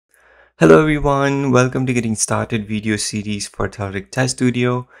Hello everyone, welcome to Getting Started video series for Telerik Test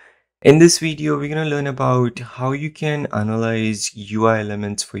Studio. In this video, we're going to learn about how you can analyze UI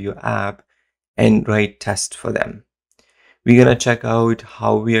elements for your app and write tests for them. We're going to check out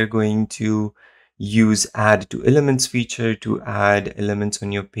how we are going to use add to elements feature to add elements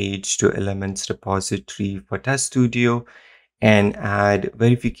on your page to elements repository for Test Studio and add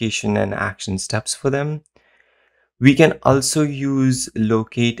verification and action steps for them. We can also use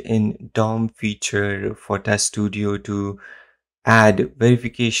locate in DOM feature for Test Studio to add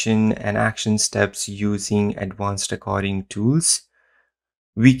verification and action steps using advanced recording tools.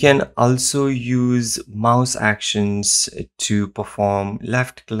 We can also use mouse actions to perform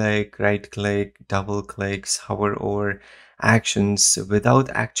left click, right click, double clicks, hover over actions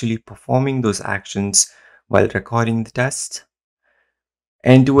without actually performing those actions while recording the test.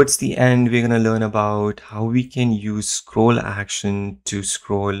 And towards the end, we're going to learn about how we can use scroll action to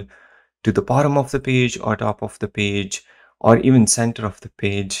scroll to the bottom of the page or top of the page or even center of the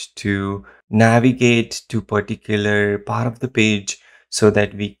page to navigate to particular part of the page so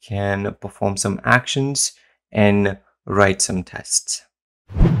that we can perform some actions and write some tests.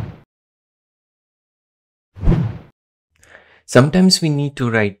 Sometimes we need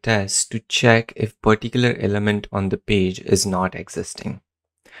to write tests to check if particular element on the page is not existing.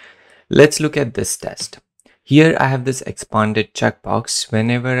 Let's look at this test. Here I have this expanded checkbox.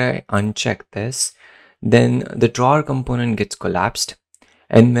 Whenever I uncheck this, then the drawer component gets collapsed.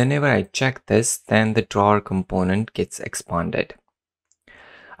 And whenever I check this, then the drawer component gets expanded.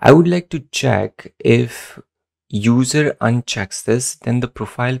 I would like to check if user unchecks this, then the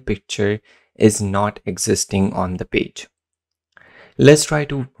profile picture is not existing on the page. Let's try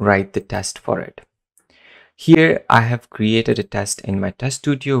to write the test for it. Here I have created a test in my Test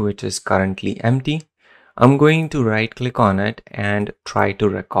Studio which is currently empty. I'm going to right click on it and try to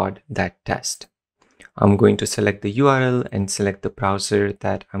record that test. I'm going to select the URL and select the browser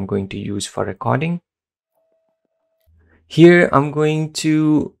that I'm going to use for recording. Here I'm going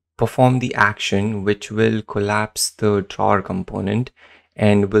to perform the action which will collapse the drawer component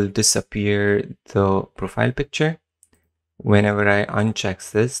and will disappear the profile picture. Whenever I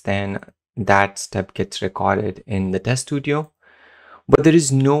uncheck this, then that step gets recorded in the Test Studio. But there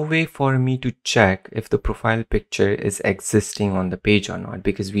is no way for me to check if the profile picture is existing on the page or not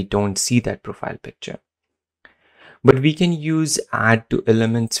because we don't see that profile picture. But we can use add to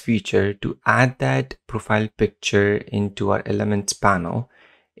elements feature to add that profile picture into our elements panel.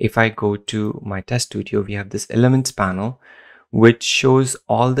 If I go to my Test Studio, we have this elements panel which shows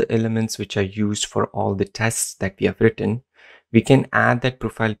all the elements which are used for all the tests that we have written. We can add that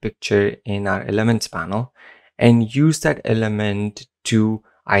profile picture in our elements panel and use that element to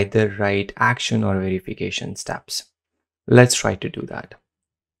either write action or verification steps. Let's try to do that.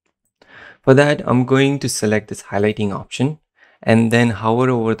 For that, I'm going to select this highlighting option and then hover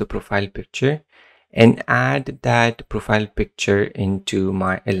over the profile picture and add that profile picture into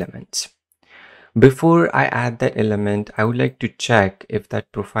my elements. Before I add that element, I would like to check if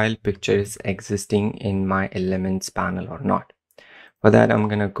that profile picture is existing in my elements panel or not. For that, I'm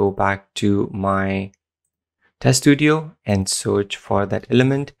going to go back to my Test Studio and search for that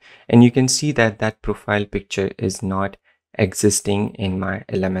element. And you can see that that profile picture is not existing in my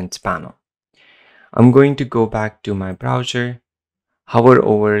elements panel. I'm going to go back to my browser, hover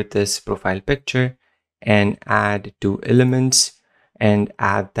over this profile picture and add to elements and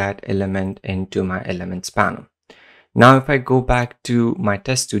add that element into my elements panel. Now, if I go back to my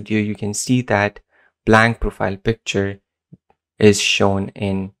Test Studio, you can see that blank profile picture is shown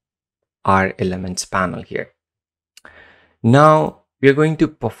in our elements panel here. Now we are going to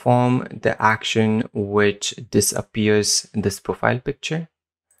perform the action which disappears this profile picture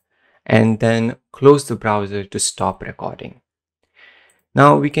and then close the browser to stop recording.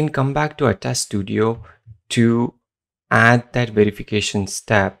 Now we can come back to our Test Studio to add that verification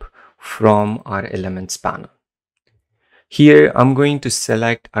step from our elements panel. Here I'm going to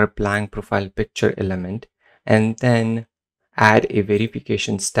select our blank profile picture element and then add a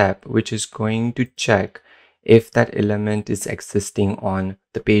verification step which is going to check if that element is existing on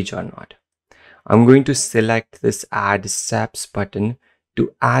the page or not. I'm going to select this add steps button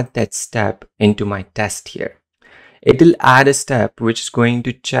to add that step into my test here. It will add a step which is going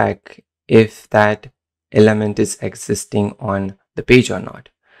to check if that element is existing on the page or not.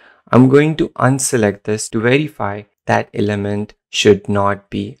 I'm going to unselect this to verify that element should not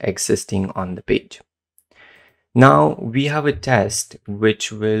be existing on the page. Now we have a test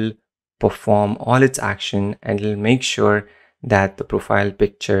which will perform all its action and will make sure that the profile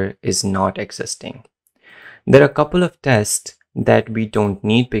picture is not existing. There are a couple of tests that we don't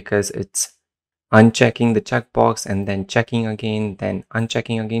need because it's unchecking the checkbox and then checking again, then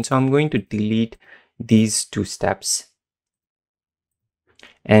unchecking again. So I'm going to delete these two steps.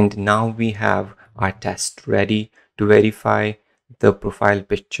 And now we have our test ready to verify the profile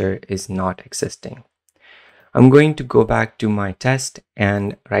picture is not existing. I'm going to go back to my test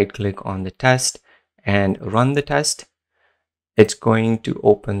and right click on the test and run the test. It's going to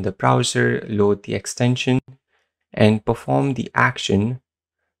open the browser, load the extension, and perform the action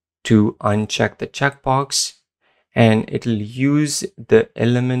to uncheck the checkbox. And it'll use the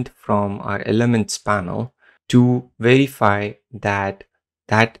element from our elements panel to verify that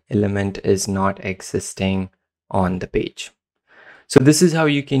that element is not existing on the page. So this is how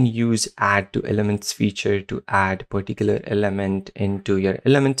you can use add to elements feature to add particular element into your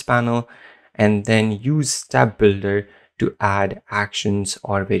elements panel, and then use step builder to add actions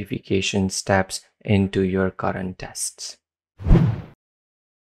or verification steps into your current tests.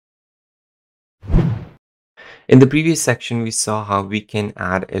 In the previous section, we saw how we can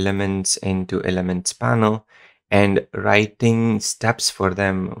add elements into elements panel and writing steps for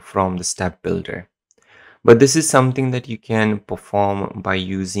them from the step builder. But this is something that you can perform by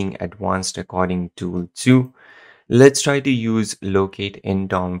using advanced recording tool too. Let's try to use locate in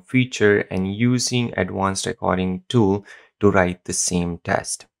DOM feature and using advanced recording tool to write the same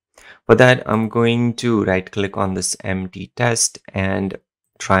test. For that, I'm going to right click on this empty test and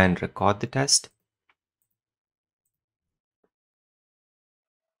try and record the test.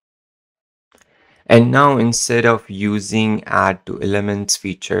 And now instead of using add to elements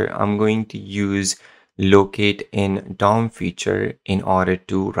feature, I'm going to use locate in DOM feature in order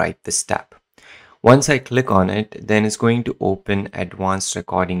to write the step. Once I click on it, then it's going to open advanced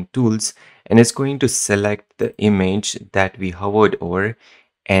recording tools and it's going to select the image that we hovered over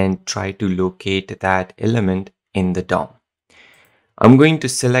and try to locate that element in the DOM. I'm going to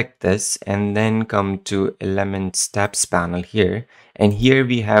select this and then come to element steps panel here. And here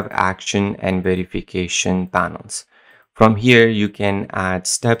we have action and verification panels. From here, you can add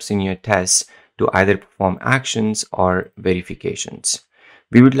steps in your tests to either perform actions or verifications.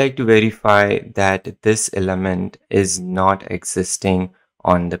 We would like to verify that this element is not existing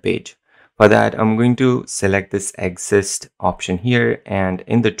on the page. For that, I'm going to select this exist option here, and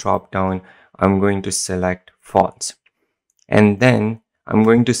in the drop down, I'm going to select false. And then I'm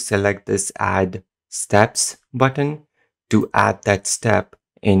going to select this add steps button to add that step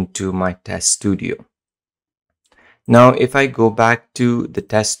into my test studio. Now, if I go back to the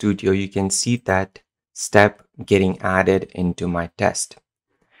test studio, you can see that step getting added into my test.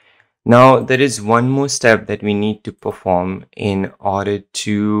 Now, there is one more step that we need to perform in order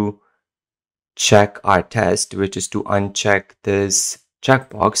to check our test, which is to uncheck this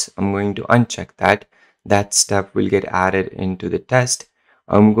checkbox. I'm going to uncheck that. That step will get added into the test.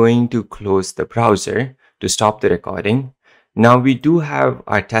 I'm going to close the browser to stop the recording. Now we do have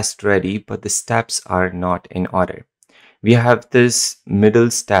our test ready, but the steps are not in order. We have this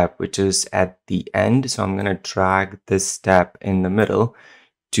middle step, which is at the end. So I'm going to drag this step in the middle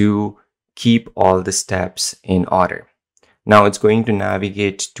to keep all the steps in order. Now it's going to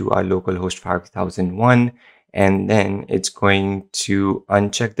navigate to our localhost 5001, and then it's going to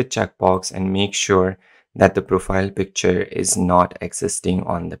uncheck the checkbox and make sure that the profile picture is not existing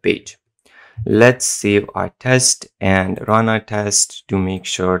on the page. Let's save our test and run our test to make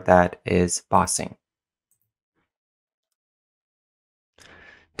sure that is passing.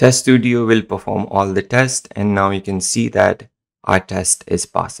 Test Studio will perform all the tests, and now you can see that our test is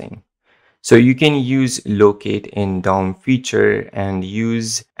passing. So you can use locate in DOM feature and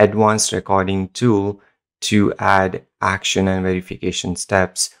use advanced recording tool to add action and verification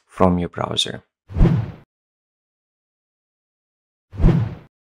steps from your browser.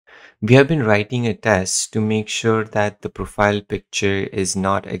 We have been writing a test to make sure that the profile picture is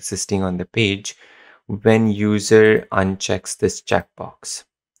not existing on the page when user unchecks this checkbox.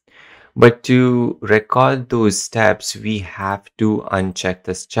 But to record those steps, we have to uncheck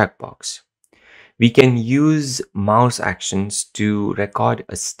this checkbox. We can use mouse actions to record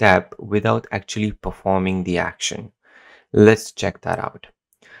a step without actually performing the action. Let's check that out.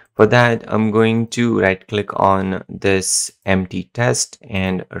 For that, I'm going to right click on this empty test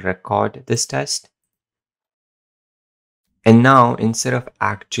and record this test. And now instead of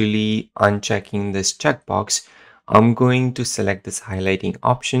actually unchecking this checkbox, I'm going to select this highlighting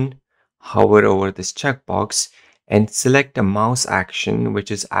option, hover over this checkbox, and select a mouse action,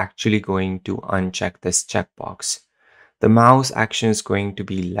 which is actually going to uncheck this checkbox. The mouse action is going to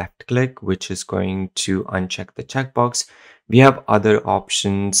be left click, which is going to uncheck the checkbox. We have other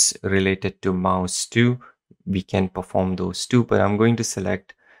options related to mouse too. we can perform those too, but I'm going to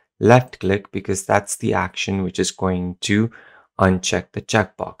select left click because that's the action which is going to uncheck the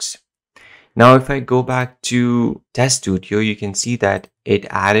checkbox. Now, if I go back to Test Studio, you can see that it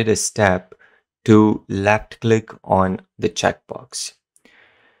added a step to left click on the checkbox.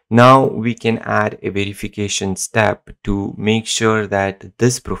 Now we can add a verification step to make sure that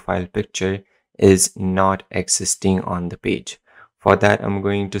this profile picture is not existing on the page. For that, I'm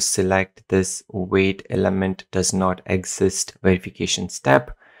going to select this wait element does not exist verification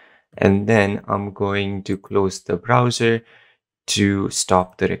step. And then I'm going to close the browser to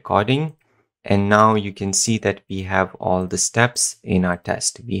stop the recording. And now you can see that we have all the steps in our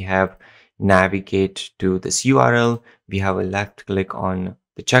test. We have navigate to this URL. We have a left click on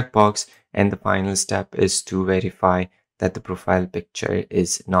the checkbox. And the final step is to verify that the profile picture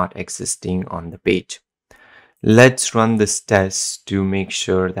is not existing on the page. Let's run this test to make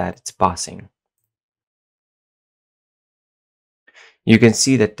sure that it's passing. You can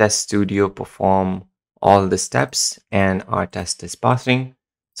see that Test Studio perform all the steps and our test is passing.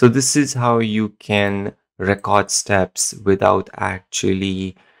 So this is how you can record steps without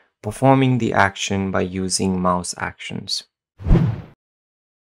actually performing the action by using mouse actions.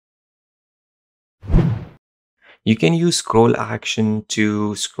 You can use scroll action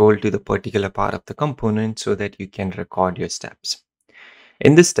to scroll to the particular part of the component so that you can record your steps.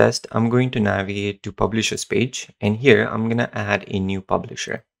 In this test, I'm going to navigate to Publishers page, and here I'm going to add a new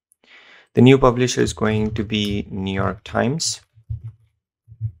publisher. The new publisher is going to be New York Times.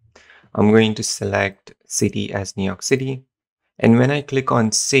 I'm going to select city as New York City. And when I click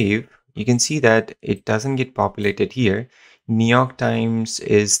on save, you can see that it doesn't get populated here. New York Times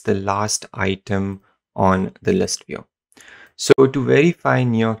is the last item on the list view. So to verify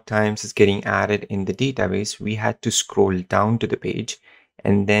New York Times is getting added in the database, we had to scroll down to the page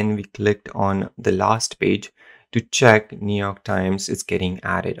and then we clicked on the last page to check New York Times is getting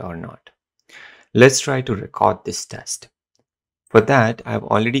added or not. Let's try to record this test. For that, I've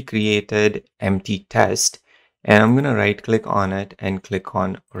already created empty test and I'm going to right click on it and click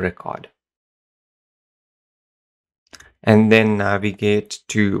on record. And then navigate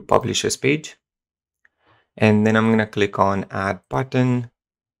to Publishers page. And then I'm going to click on add button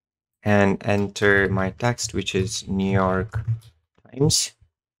and enter my text, which is New York Times,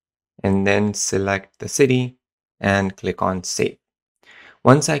 and then select the city and click on save.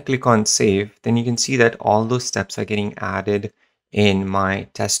 Once I click on save, then you can see that all those steps are getting added in my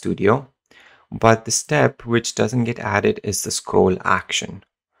Test Studio, but the step which doesn't get added is the scroll action.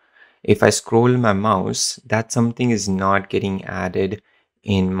 If I scroll my mouse, that something is not getting added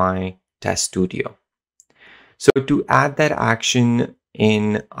in my Test Studio. So to add that action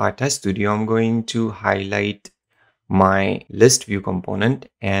in our Test Studio, I'm going to highlight my list view component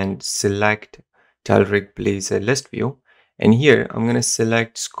and select Telerik Blazor list view. And here I'm going to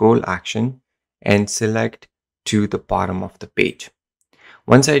select scroll action and select to the bottom of the page.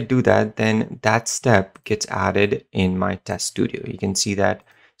 Once I do that, then that step gets added in my Test Studio. You can see that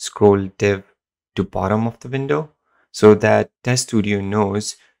scroll div to bottom of the window so that Test Studio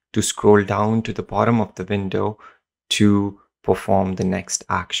knows to scroll down to the bottom of the window to perform the next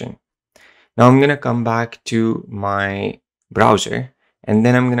action. Now I'm going to come back to my browser and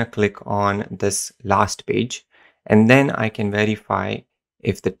then I'm going to click on this last page and then I can verify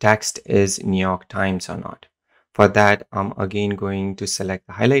if the text is New York Times or not. For that, I'm again going to select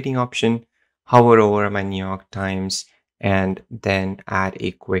the highlighting option, hover over my New York Times, and then add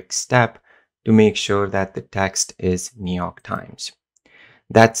a quick step to make sure that the text is New York Times.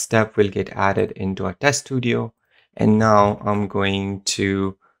 That step will get added into our Test Studio. And now I'm going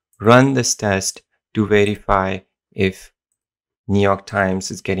to run this test to verify if New York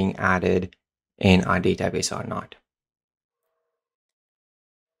Times is getting added in our database or not.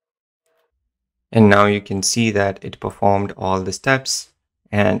 And now you can see that it performed all the steps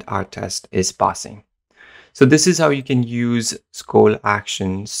and our test is passing. So this is how you can use scroll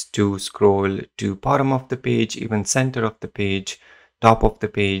actions to scroll to bottom of the page, even center of the page, top of the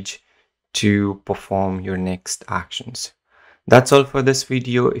page to perform your next actions. That's all for this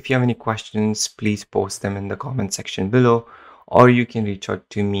video. If you have any questions, please post them in the comment section below, or you can reach out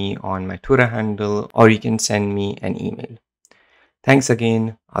to me on my Twitter handle, or you can send me an email. Thanks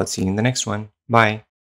again. I'll see you in the next one. Bye.